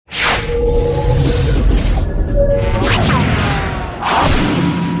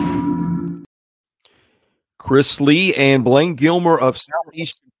Chris Lee and Blaine Gilmer of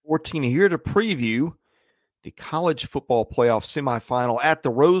Southeastern 14 here to preview the college football playoff semifinal at the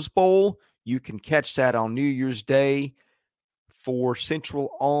Rose Bowl. You can catch that on New Year's Day for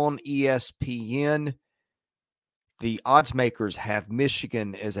Central on ESPN. The odds makers have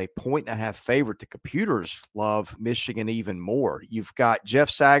Michigan as a 1.5 favorite. The computers love Michigan even more. You've got Jeff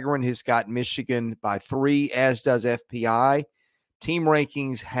Sagarin has got Michigan by 3, as does FPI. Team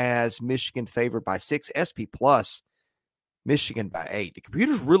Rankings has Michigan favored by 6. SP Plus, Michigan by 8. The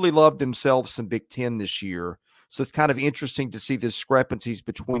computers really love themselves some Big Ten this year. So it's kind of interesting to see the discrepancies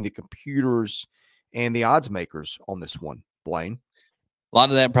between the computers and the odds makers on this one, Blaine. A lot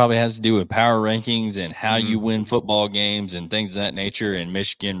of that probably has to do with power rankings and how you win football games and things of that nature. And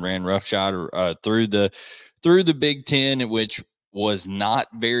Michigan ran roughshod through the Big Ten, which was not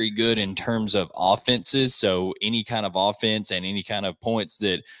very good in terms of offenses. So any kind of offense and any kind of points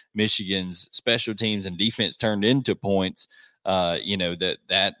that Michigan's special teams and defense turned into points,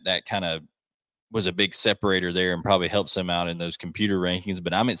 that kind of was a big separator there and probably helps them out in those computer rankings.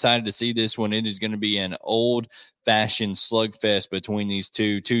 But I'm excited to see this one. It is going to be an old-fashioned slugfest between these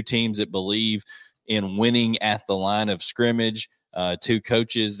two teams that believe in winning at the line of scrimmage, two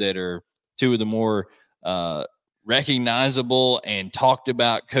coaches that are two of the more recognizable and talked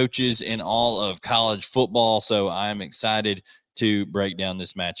about coaches in all of college football. So I'm excited to break down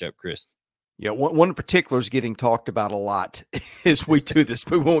this matchup, Chris. Yeah, one in particular is getting talked about a lot as we do this.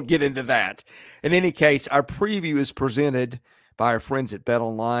 We won't get into that. In any case, our preview is presented by our friends at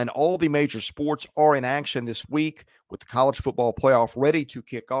BetOnline. All the major sports are in action this week with the college football playoff ready to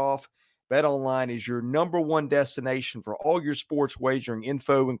kick off. BetOnline is your number one destination for all your sports wagering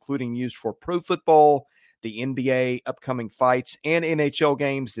info, including news for pro football, the NBA, upcoming fights, and NHL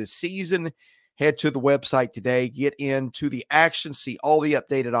games this season. Head to the website today, get into the action, see all the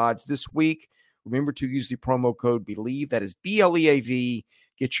updated odds this week. Remember to use the promo code BELIEVE, that is BLEAV.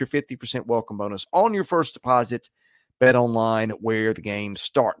 Get your 50% welcome bonus on your first deposit. BetOnline, where the game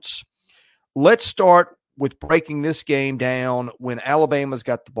starts. Let's start with breaking this game down when Alabama's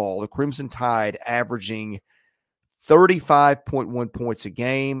got the ball. The Crimson Tide averaging 35.1 points a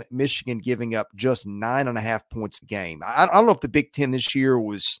game. Michigan giving up just 9.5 points a game. I don't know if the Big Ten this year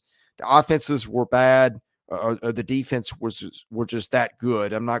was – the offenses were bad or the defense were just that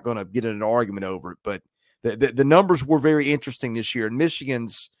good. I'm not going to get in an argument over it, but the numbers were very interesting this year. And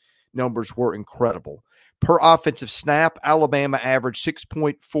Michigan's numbers were incredible. Per offensive snap, Alabama averaged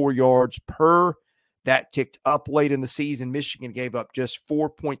 6.4 yards per. That ticked up late in the season. Michigan gave up just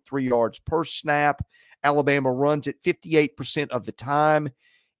 4.3 yards per snap. Alabama runs it 58% of the time.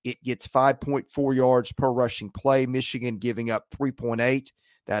 It gets 5.4 yards per rushing play. Michigan giving up 3.8.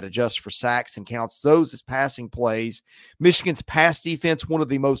 That adjusts for sacks and counts those as passing plays. Michigan's pass defense, one of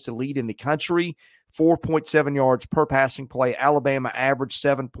the most elite in the country, 4.7 yards per passing play. Alabama averaged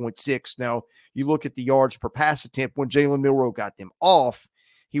 7.6. Now, you look at the yards per pass attempt. When Jalen Milroe got them off,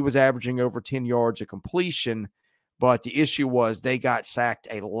 he was averaging over 10 yards a completion, but the issue was they got sacked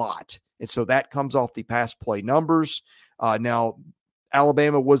a lot. And so that comes off the pass play numbers. Now,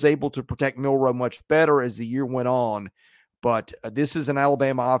 Alabama was able to protect Milroe much better as the year went on, but this is an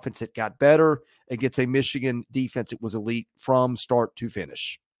Alabama offense that got better against a Michigan defense that was elite from start to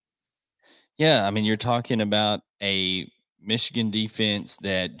finish. Yeah, I mean, you're talking about a Michigan defense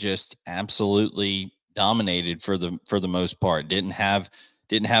that just absolutely dominated for the most part. Didn't have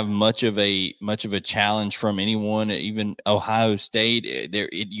much of a challenge from anyone, even Ohio State.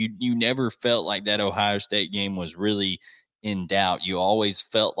 You never felt like that Ohio State game was really in doubt. You always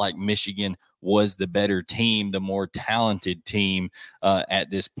felt like Michigan was the better team, the more talented team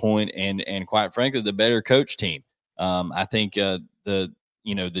at this point, and quite frankly, the better coach team. I think the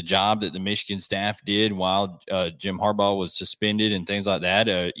job that the Michigan staff did while Jim Harbaugh was suspended and things like that,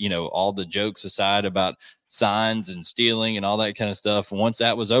 all the jokes aside about signs and stealing and all that kind of stuff, once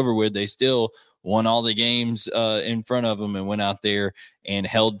that was over with, they still won all the games in front of them and went out there and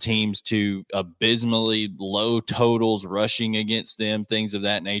held teams to abysmally low totals rushing against them, things of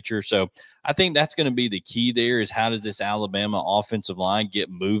that nature. So I think that's going to be the key there, is how does this Alabama offensive line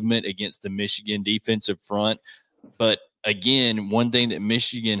get movement against the Michigan defensive front? But again, one thing that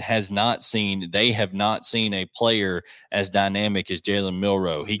Michigan has not seen, they have not seen a player as dynamic as Jalen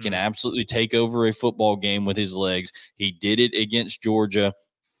Milroe. He can absolutely take over a football game with his legs. He did it against Georgia.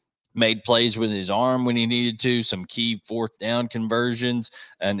 Made plays with his arm when he needed to, some key fourth down conversions,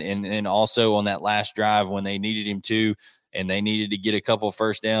 and also on that last drive when they needed him to, and they needed to get a couple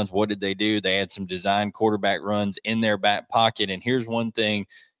first downs. What did they do? They had some design quarterback runs in their back pocket. And here's one thing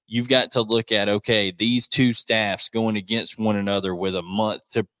you've got to look at. Okay, these two staffs going against one another with a month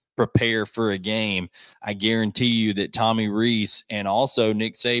to prepare for a game, I guarantee you that Tommy Rees and also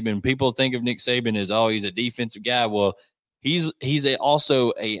Nick Saban, people think of Nick Saban as, oh, he's a defensive guy. Well, he's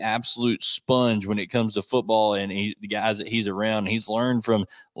also a absolute sponge when it comes to football, and the guys that he's around. He's learned from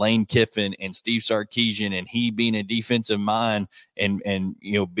Lane Kiffin and Steve Sarkisian, and he being a defensive mind and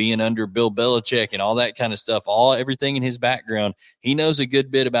being under Bill Belichick and all that kind of stuff, everything in his background. He knows a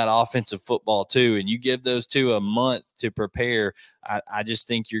good bit about offensive football too. And you give those two a month to prepare, I just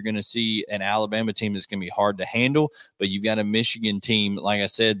think you're going to see an Alabama team that's going to be hard to handle. But you've got a Michigan team, like I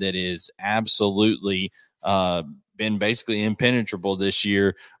said, that is absolutely been basically impenetrable this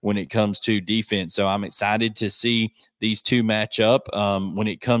year when it comes to defense. So I'm excited to see these two match up. When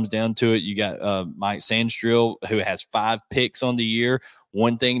it comes down to it, you got Mike Sandstrill, who has 5 picks on the year.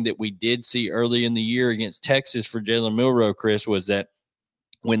 One thing that we did see early in the year against Texas for Jalen Milroe, Chris, was that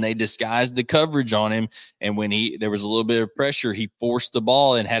when they disguised the coverage on him and when there was a little bit of pressure, he forced the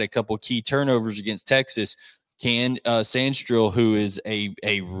ball and had a couple key turnovers against Texas. Sandstrill, who is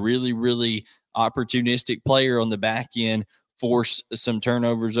a really, really opportunistic player on the back end, force some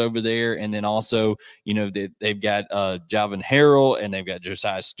turnovers over there. And then also, they've got Jalvin Harrell and they've got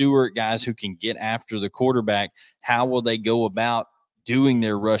Josiah Stewart, guys who can get after the quarterback. How will they go about doing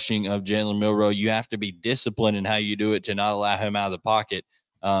their rushing of Jalen Milroe? You have to be disciplined in how you do it to not allow him out of the pocket.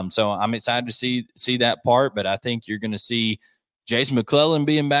 So I'm excited to see that part, but I think you're going to see Jason McClellan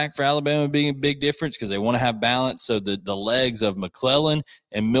being back for Alabama being a big difference because they want to have balance. So the legs of McClellan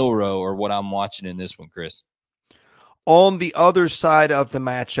and Milroe are what I'm watching in this one, Chris. On the other side of the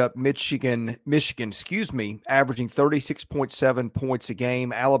matchup, Michigan, averaging 36.7 points a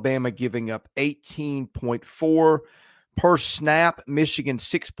game. Alabama giving up 18.4 per snap. Michigan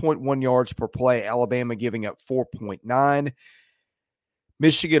 6.1 yards per play. Alabama giving up 4.9.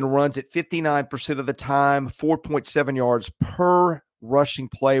 Michigan runs at 59% of the time, 4.7 yards per rushing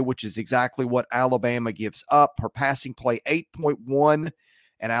play, which is exactly what Alabama gives up. Per passing play, 8.1,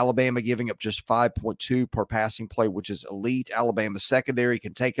 and Alabama giving up just 5.2 per passing play, which is elite. Alabama's secondary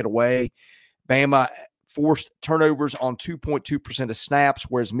can take it away. Bama forced turnovers on 2.2% of snaps,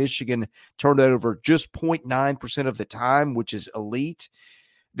 whereas Michigan turned over just 0.9% of the time, which is elite.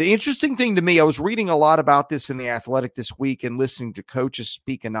 The interesting thing to me, I was reading a lot about this in The Athletic this week and listening to coaches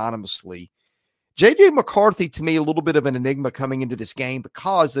speak anonymously. J.J. McCarthy, to me, a little bit of an enigma coming into this game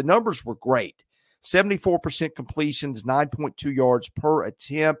because the numbers were great. 74% completions, 9.2 yards per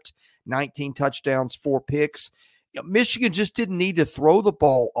attempt, 19 touchdowns, 4 picks. Michigan just didn't need to throw the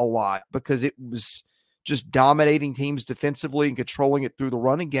ball a lot because it was just dominating teams defensively and controlling it through the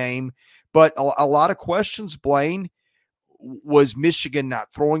running game. But a lot of questions, Blaine. Was Michigan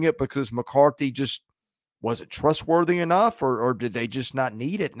not throwing it because McCarthy just wasn't trustworthy enough, or did they just not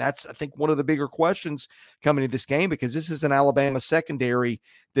need it? And that's, I think, one of the bigger questions coming into this game because this is an Alabama secondary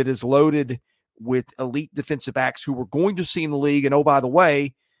that is loaded with elite defensive backs who we're going to see in the league. And, oh, by the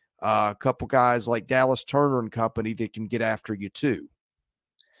way, a couple guys like Dallas Turner and company that can get after you too.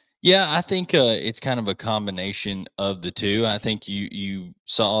 Yeah, I think it's kind of a combination of the two. I think you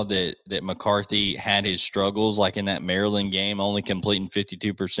saw that McCarthy had his struggles, like in that Maryland game, only completing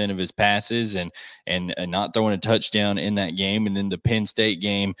 52% of his passes and not throwing a touchdown in that game. And then the Penn State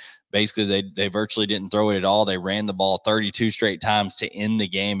game, basically they virtually didn't throw it at all. They ran the ball 32 straight times to end the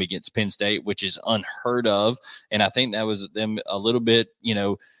game against Penn State, which is unheard of. And I think that was them a little bit,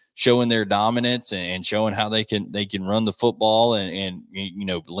 showing their dominance and showing how they can run the football and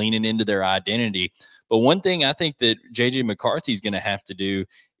leaning into their identity. But one thing I think that JJ McCarthy is going to have to do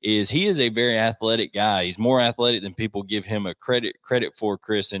is he is a very athletic guy. He's more athletic than people give him a credit for,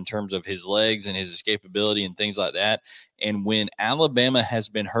 Chris, in terms of his legs and his escapability and things like that. And when Alabama has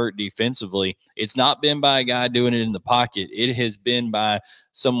been hurt defensively, it's not been by a guy doing it in the pocket. It has been by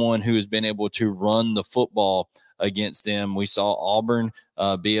someone who has been able to run the football against them. We saw Auburn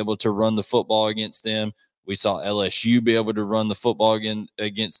be able to run the football against them. We saw LSU be able to run the football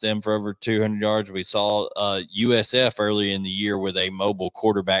against them for over 200 yards. We saw USF early in the year with a mobile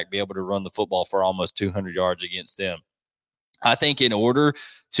quarterback be able to run the football for almost 200 yards against them. I think in order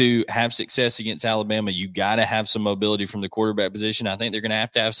to have success against Alabama, you got to have some mobility from the quarterback position. I think they're going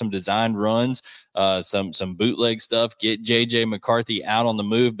to have some designed runs, some bootleg stuff, get J.J. McCarthy out on the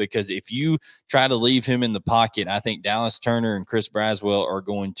move, because if you try to leave him in the pocket, I think Dallas Turner and Chris Braswell are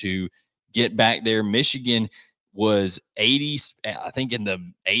going to get back there. Michigan was 80s, I think in the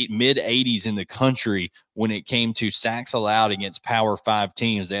mid 80s in the country when it came to sacks allowed against Power 5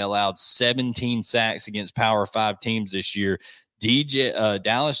 teams. They allowed 17 sacks against Power 5 teams this year.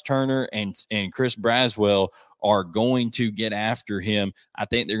 Dallas Turner and Chris Braswell are going to get after him. I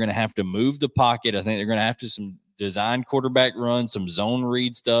think they're going to have to move the pocket. I think they're going to have to design quarterback run, some zone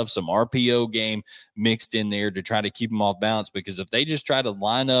read stuff, some RPO game mixed in there to try to keep them off balance. Because if they just try to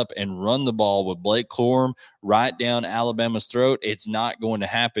line up and run the ball with Blake Corum right down Alabama's throat, it's not going to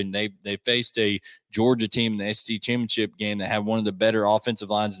happen. They faced a Georgia team in the SEC championship game that had one of the better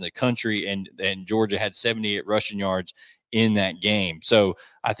offensive lines in the country, and Georgia had 78 rushing yards in that game. So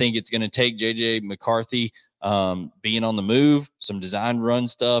I think it's going to take J.J. McCarthy being on the move, some design run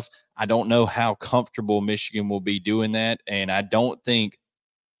stuff. I don't know how comfortable Michigan will be doing that. And I don't think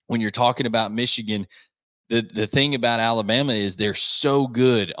when you're talking about Michigan, the thing about Alabama is they're so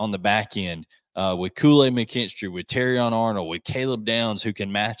good on the back end with Kool-Aid McKinstry, with Terrion Arnold, with Caleb Downs, who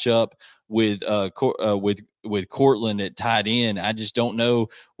can match up with Cortland at tight end. I just don't know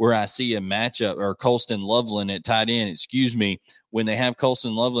where I see a matchup, or Colston Loveland at tight end, when they have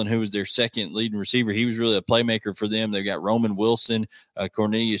Colston Loveland, who was their second leading receiver. He was really a playmaker for them. They've got Roman Wilson,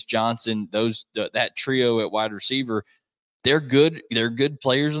 Cornelius Johnson, that trio at wide receiver. They're good. They're good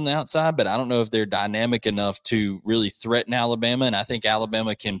players on the outside, but I don't know if they're dynamic enough to really threaten Alabama. And I think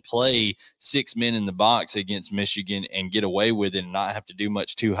Alabama can play 6 men in the box against Michigan and get away with it and not have to do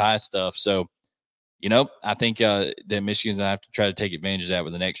much too high stuff. So, I think that Michigan's going to have to try to take advantage of that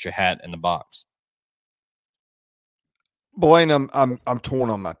with an extra hat in the box. Blaine, I'm torn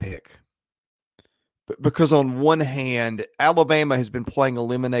on my pick. Because on one hand, Alabama has been playing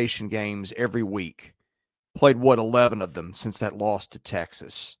elimination games every week. Played 11 of them since that loss to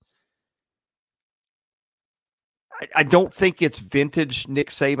Texas. I don't think it's vintage Nick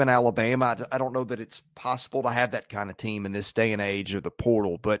Saban Alabama. I don't know that it's possible to have that kind of team in this day and age of the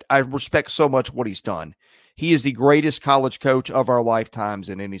portal, but I respect so much what he's done. He is the greatest college coach of our lifetimes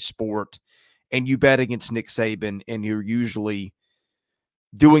in any sport, and you bet against Nick Saban, and you're usually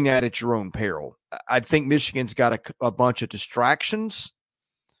doing that at your own peril. I think Michigan's got a bunch of distractions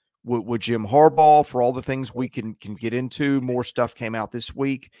with Jim Harbaugh for all the things we can get into. More stuff came out this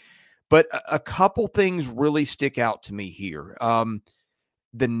week. But a couple things really stick out to me here.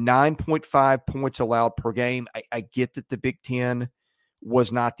 The 9.5 points allowed per game. I get that the Big Ten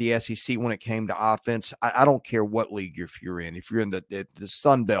was not the SEC when it came to offense. I don't care what league you're in. If you're in the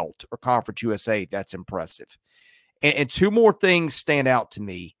Sun Belt or Conference USA, that's impressive. And two more things stand out to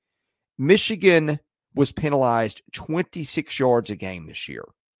me. Michigan was penalized 26 yards a game this year.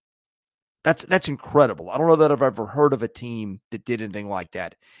 That's incredible. I don't know that I've ever heard of a team that did anything like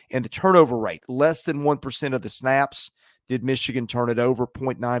that. And the turnover rate, less than 1% of the snaps did Michigan turn it over,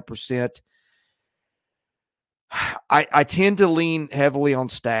 0.9%. I tend to lean heavily on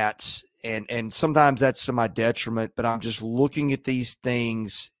stats, and sometimes that's to my detriment, but I'm just looking at these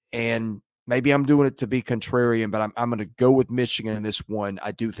things, and maybe I'm doing it to be contrarian, but I'm going to go with Michigan in this one.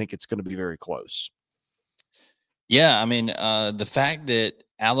 I do think it's going to be very close. Yeah, I mean, the fact that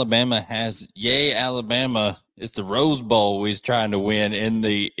Alabama has Alabama is the Rose Bowl he's trying to win in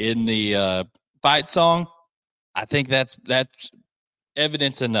the fight song. I think that's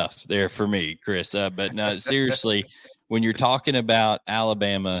evidence enough there for me, Chris. But no, seriously, when you're talking about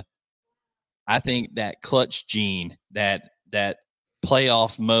Alabama, I think that clutch gene, that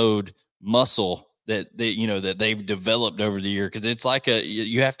playoff mode muscle that they've developed over the year, because it's like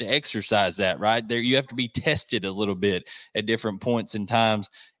you have to exercise that, right? There you have to be tested a little bit at different points in times.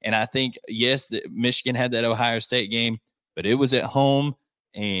 And I think, yes, Michigan had that Ohio State game, but it was at home,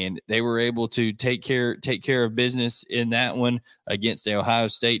 and they were able to take care of business in that one against the Ohio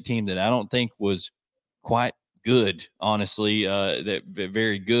State team that I don't think was quite good, honestly, that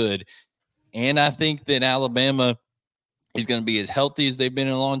very good. And I think that Alabama is going to be as healthy as they've been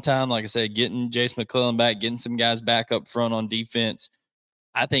in a long time. Like I said, getting Jace McClellan back, getting some guys back up front on defense.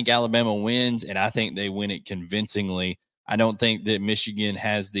 I think Alabama wins, and I think they win it convincingly. I don't think that Michigan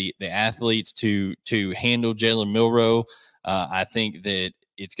has the athletes to handle Jalen Milroe. I think that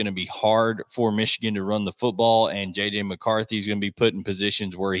it's going to be hard for Michigan to run the football, and J.J. McCarthy is going to be put in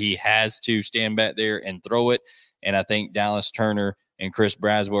positions where he has to stand back there and throw it. And I think Dallas Turner and Chris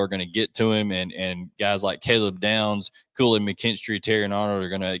Braswell are going to get to him, and guys like Caleb Downs, Kool-Aid McKinstry, Terrion Arnold are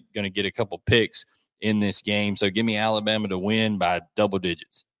going to get a couple picks in this game. So give me Alabama to win by double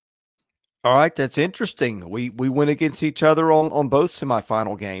digits. All right, that's interesting. We went against each other on both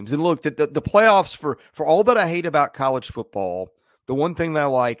semifinal games. And look, the playoffs, for all that I hate about college football, the one thing that I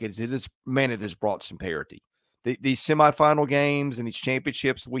like is it has brought some parity. These semifinal games and these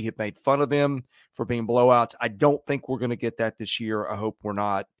championships, we have made fun of them for being blowouts. I don't think we're going to get that this year. I hope we're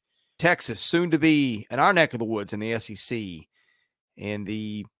not. Texas, soon to be in our neck of the woods in the SEC, and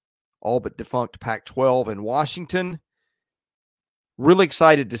the all but defunct Pac-12 in Washington. Really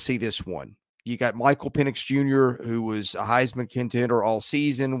excited to see this one. You got Michael Penix Jr., who was a Heisman contender all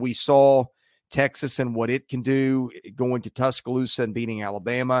season. We saw Texas and what it can do, going to Tuscaloosa and beating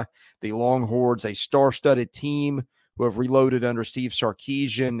Alabama. The Longhorns, a star-studded team who have reloaded under Steve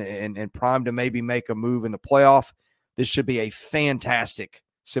Sarkisian and primed to maybe make a move in the playoff. This should be a fantastic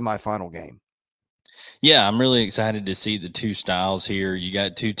semifinal game. Yeah, I'm really excited to see the two styles here. You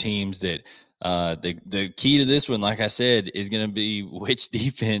got two teams that the key to this one, like I said, is going to be which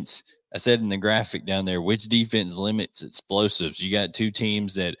defense. I said in the graphic down there, which defense limits explosives. You got two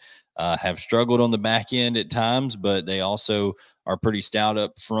teams that have struggled on the back end at times, but they also are pretty stout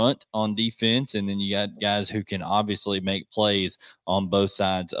up front on defense. And then you got guys who can obviously make plays on both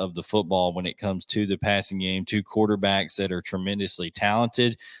sides of the football when it comes to the passing game. Two quarterbacks that are tremendously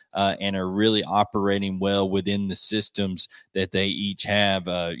talented and are really operating well within the systems that they each have.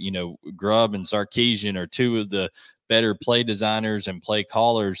 Grubb and Sarkisian are two of the better play designers and play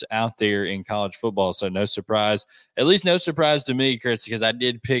callers out there in college football. So no surprise, at least no surprise to me, Chris, because I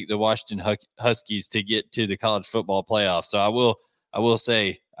did pick the Washington Huskies to get to the college football playoffs. So I will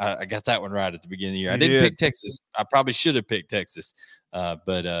say I got that one right at the beginning of the year. I didn't pick Texas. I probably should have picked Texas.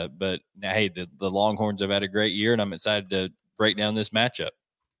 But hey, the Longhorns have had a great year, and I'm excited to break down this matchup.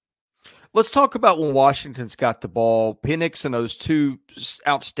 Let's talk about when Washington's got the ball. Penix and those two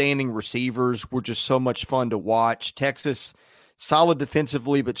outstanding receivers were just so much fun to watch. Texas, solid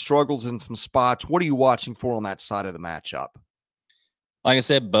defensively, but struggles in some spots. What are you watching for on that side of the matchup? Like I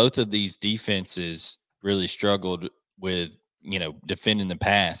said, both of these defenses really struggled with, defending the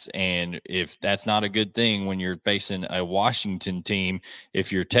pass. And if that's not a good thing when you're facing a Washington team,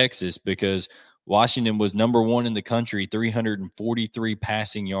 if you're Texas, because Washington was number one in the country, 343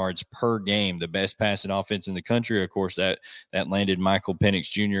 passing yards per game, the best passing offense in the country. Of course, that landed Michael Penix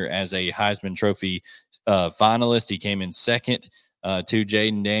Jr. as a Heisman Trophy finalist. He came in second to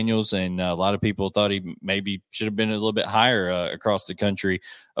Jaden Daniels, and a lot of people thought he maybe should have been a little bit higher across the country.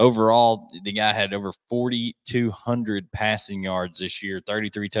 Overall, the guy had over 4,200 passing yards this year,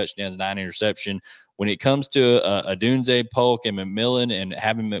 33 touchdowns, 9 interceptions. When it comes to Odunze, Polk, and McMillan, and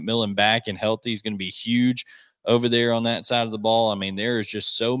having McMillan back and healthy is going to be huge over there on that side of the ball. I mean, there is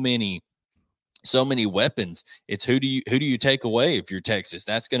just so many weapons. It's who do you take away if you're Texas?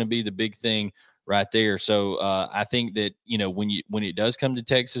 That's going to be the big thing right there. So I think that, when it does come to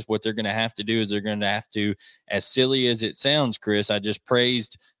Texas, what they're going to have to do is they're going to have to, as silly as it sounds, Chris, I just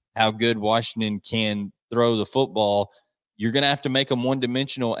praised how good Washington can throw the football. You're going to have to make them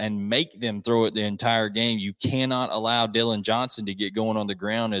one-dimensional and make them throw it the entire game. You cannot allow Dillon Johnson to get going on the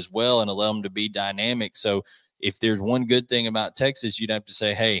ground as well and allow them to be dynamic. So if there's one good thing about Texas, you'd have to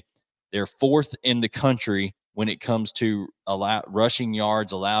say, hey, they're fourth in the country when it comes to rushing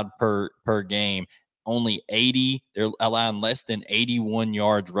yards allowed per game. Only 80. They're allowing less than 81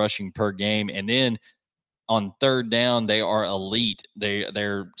 yards rushing per game. And then on third down, they are elite.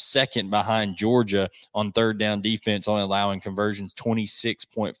 They're second behind Georgia on third down defense, only allowing conversions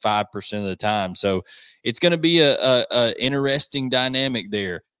 26.5% of the time. So it's going to be a interesting dynamic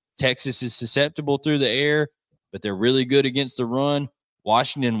there. Texas is susceptible through the air, but they're really good against the run.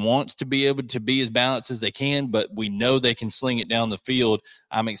 Washington wants to be able to be as balanced as they can, but we know they can sling it down the field.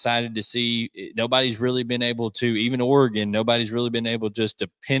 I'm excited to see. Nobody's really been able to, even Oregon, nobody's really been able just to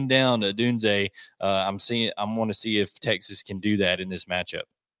pin down Odunze. I want to see if Texas can do that in this matchup.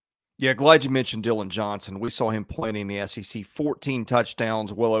 Yeah, glad you mentioned Dillon Johnson. We saw him playing in the SEC, 14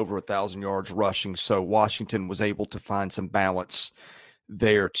 touchdowns, well over 1,000 yards rushing. So Washington was able to find some balance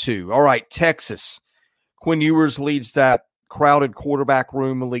there too. All right, Texas. Quinn Ewers leads that crowded quarterback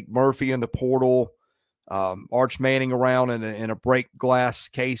room. Malik Murphy in the portal, Arch Manning around in a break glass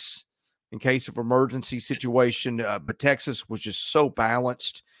case in case of emergency situation. But Texas was just so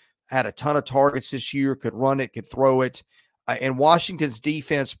balanced, had a ton of targets this year, could run it, could throw it. And Washington's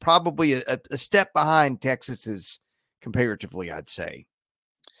defense probably a step behind Texas's comparatively, I'd say.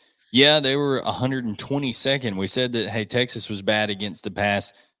 Yeah, they were 122nd. We said that, hey, Texas was bad against the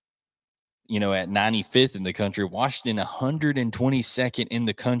pass, at 95th in the country. Washington 122nd in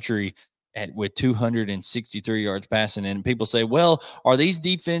the country with 263 yards passing. And people say, well, are these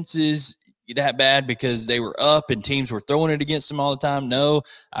defenses that bad because they were up and teams were throwing it against them all the time? No,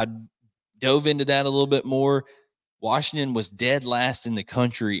 I dove into that a little bit more. Washington was dead last in the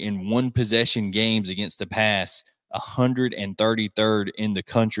country in one possession games against the pass, 133rd in the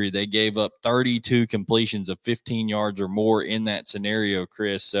country. They gave up 32 completions of 15 yards or more in that scenario,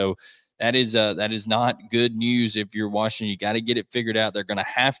 Chris. So that is not good news if you're Washington. You got to get it figured out. They're going to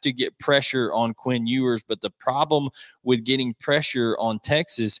have to get pressure on Quinn Ewers, but the problem with getting pressure on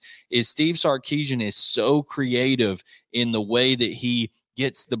Texas is Steve Sarkisian is so creative in the way that he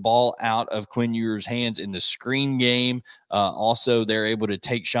gets the ball out of Quinn Ewers' hands in the screen game. Also, they're able to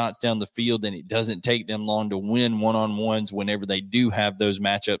take shots down the field, and it doesn't take them long to win one-on-ones whenever they do have those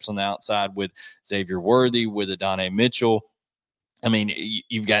matchups on the outside with Xavier Worthy, with Adonai Mitchell. I mean,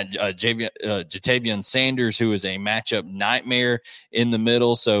 you've got Jatavian Sanders, who is a matchup nightmare in the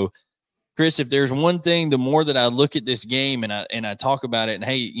middle. So, Chris, if there's one thing, the more that I look at this game and I talk about it, and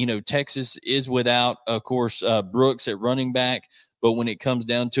hey, you know, Texas is without, of course, Brooks at running back. But when it comes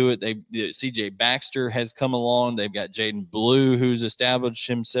down to it, CJ Baxter has come along. They've got Jaden Blue, who's established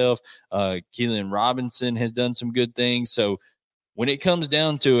himself. Keelan Robinson has done some good things. So when it comes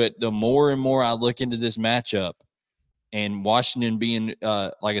down to it, the more and more I look into this matchup, and Washington being,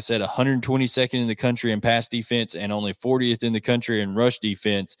 like I said, 122nd in the country in pass defense and only 40th in the country in rush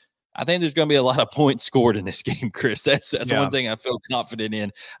defense, I think there's going to be a lot of points scored in this game, Chris. That's one thing I feel confident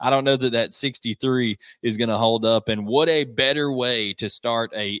in. I don't know that 63 is going to hold up. And what a better way to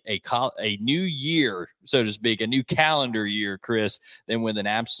start a new year, so to speak, a new calendar year, Chris, than with an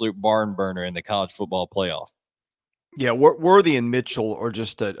absolute barn burner in the college football playoff. Yeah, Worthy and Mitchell are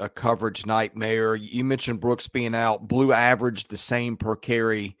just a coverage nightmare. You mentioned Brooks being out. Blue averaged the same per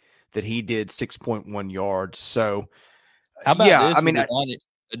carry that he did, 6.1 yards. So, how about this? I mean,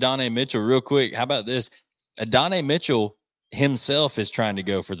 Adonai Mitchell, real quick. How about this? Adonai Mitchell himself is trying to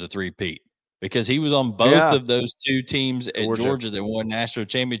go for the three-peat because he was on both of those two teams at Georgia that won national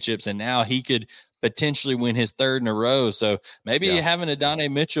championships, and now he could potentially win his third in a row. So maybe having Adonai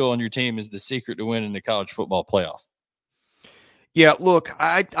Mitchell on your team is the secret to winning the college football playoff. Yeah, look,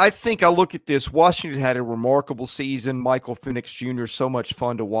 I think I look at this. Washington had a remarkable season. Michael Penix Jr. so much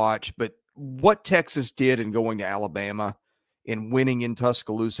fun to watch. But what Texas did in going to Alabama and winning in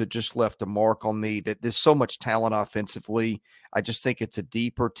Tuscaloosa just left a mark on me. That there's so much talent offensively. I just think it's a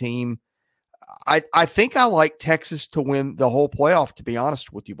deeper team. I think I like Texas to win the whole playoff, to be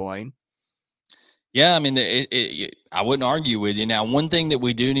honest with you, Blaine. Yeah, I mean, I wouldn't argue with you. Now, one thing that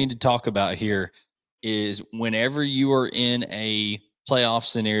we do need to talk about here is whenever you are in a playoff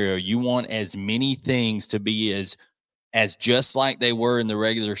scenario, you want as many things to be as just like they were in the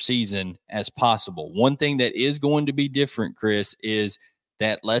regular season as possible. One thing that is going to be different, Chris, is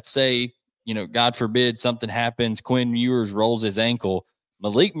that let's say, you know, God forbid something happens, Quinn Ewers rolls his ankle.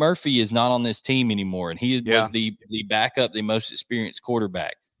 Malik Murphy is not on this team anymore, and he was the backup, the most experienced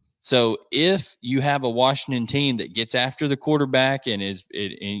quarterback. So if you have a Washington team that gets after the quarterback and is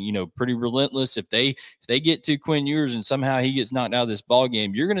pretty relentless, if they get to Quinn Ewers and somehow he gets knocked out of this ball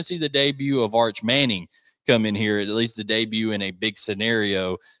game, you're going to see the debut of Arch Manning come in here, at least the debut in a big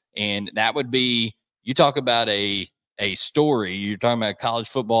scenario. And that would be, you talk about a story. You're talking about college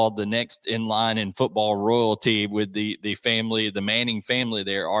football, the next in line in football royalty with the family, the Manning family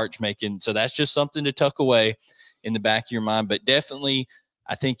there, Arch making. So that's just something to tuck away in the back of your mind. But definitely,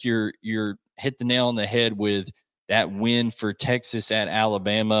 I think you're hit the nail on the head with that win for Texas at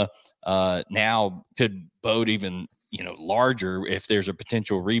Alabama. Now could bode even larger if there's a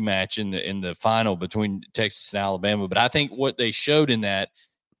potential rematch in the final between Texas and Alabama. But I think what they showed in that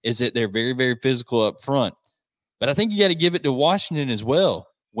is that they're very, very physical up front. But I think you got to give it to Washington as well.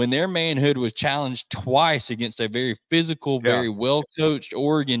 When their manhood was challenged twice against a very physical, very well-coached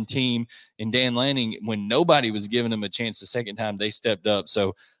Oregon team in Dan Lanning, when nobody was giving them a chance the second time, they stepped up.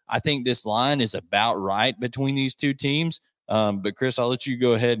 So I think this line is about right between these two teams. But Chris, I'll let you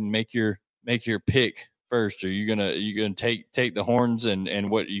go ahead and make your pick first. Are you gonna take the Horns and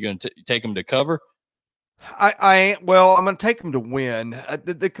what are you gonna take them to cover? I'm gonna take them to win.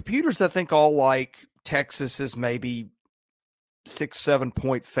 The computers I think all like Texas is maybe 6-7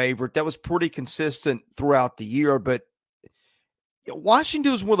 point favorite. That was pretty consistent throughout the year, but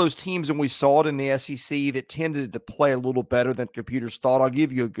Washington was one of those teams, and we saw it in the SEC, that tended to play a little better than computers thought. I'll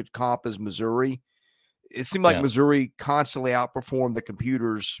give you a good comp as Missouri. It seemed like Missouri constantly outperformed the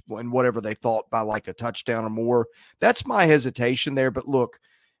computers in whatever they thought by like a touchdown or more. That's my hesitation there. But look,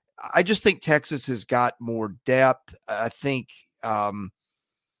 I just think Texas has got more depth. I think,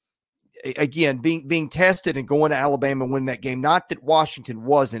 again, being tested and going to Alabama and winning that game, not that Washington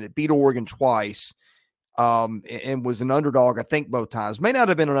wasn't. It beat Oregon twice and was an underdog, I think, both times. May not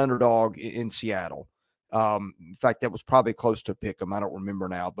have been an underdog in Seattle. In fact, that was probably close to a pick 'em. I don't remember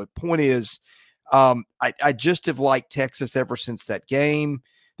now. But point is, I just have liked Texas ever since that game.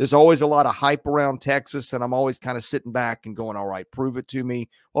 There's always a lot of hype around Texas, and I'm always kind of sitting back and going, all right, prove it to me.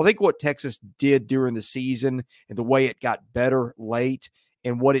 Well, I think what Texas did during the season and the way it got better late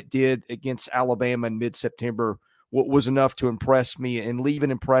and what it did against Alabama in mid-September was enough to impress me and leave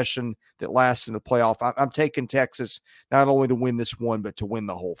an impression that lasts in the playoff. I'm taking Texas not only to win this one, but to win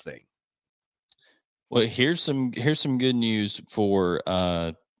the whole thing. Well, here's some good news for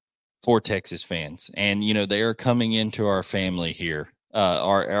Texas fans, and they are coming into our family here,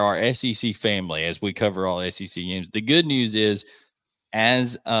 our SEC family, as we cover all SEC games. The good news is,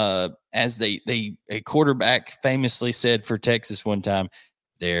 as a quarterback famously said for Texas one time,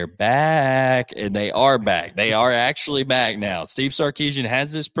 they're back, and they are back. They are actually back now. Steve Sarkisian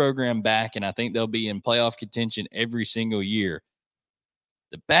has this program back, and I think they'll be in playoff contention every single year.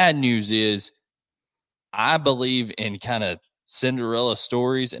 The bad news is, I believe in kind of Cinderella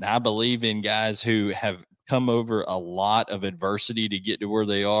stories, and I believe in guys who have come over a lot of adversity to get to where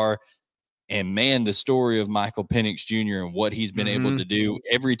they are. And man, the story of Michael Penix Jr. and what he's been able to do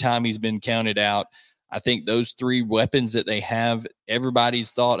every time he's been counted out. I think those three weapons that they have,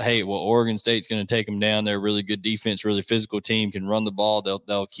 everybody's thought, hey, well, Oregon State's going to take them down. They're a really good defense, really physical team, can run the ball.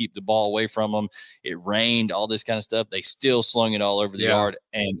 They'll keep the ball away from them. It rained, all this kind of stuff. They still slung it all over the yard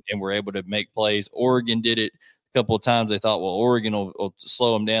and were able to make plays. Oregon did it a couple of times. They thought, well, Oregon will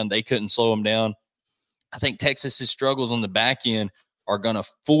slow them down. They couldn't slow them down. I think Texas's struggles on the back end are going to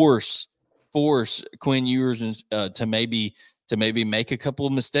force Quinn Ewers to maybe make a couple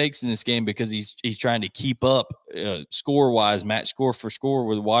of mistakes in this game, because he's trying to keep up score-wise, match score for score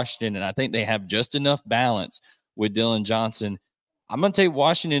with Washington, and I think they have just enough balance with Dylan Johnson. I'm going to take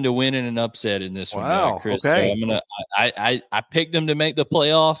Washington to win in an upset in this one, Chris. Okay. So I picked them to make the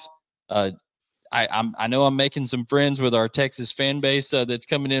playoff. I know I'm making some friends with our Texas fan base that's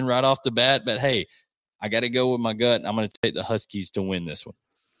coming in right off the bat, but hey, I got to go with my gut, and I'm going to take the Huskies to win this one.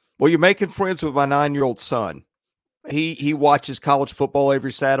 Well, you're making friends with my 9-year-old son. He watches college football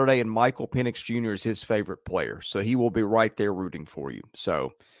every Saturday, and Michael Penix Jr. is his favorite player. So he will be right there rooting for you.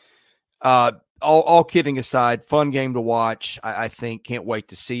 So all kidding aside, fun game to watch. I think. Can't wait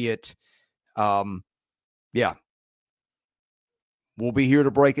to see it. Yeah. We'll be here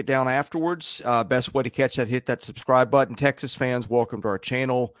to break it down afterwards. Best way to catch that, hit that subscribe button. Texas fans, welcome to our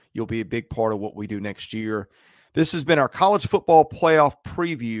channel. You'll be a big part of what we do next year. This has been our college football playoff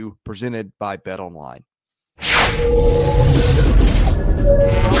preview presented by BetOnline.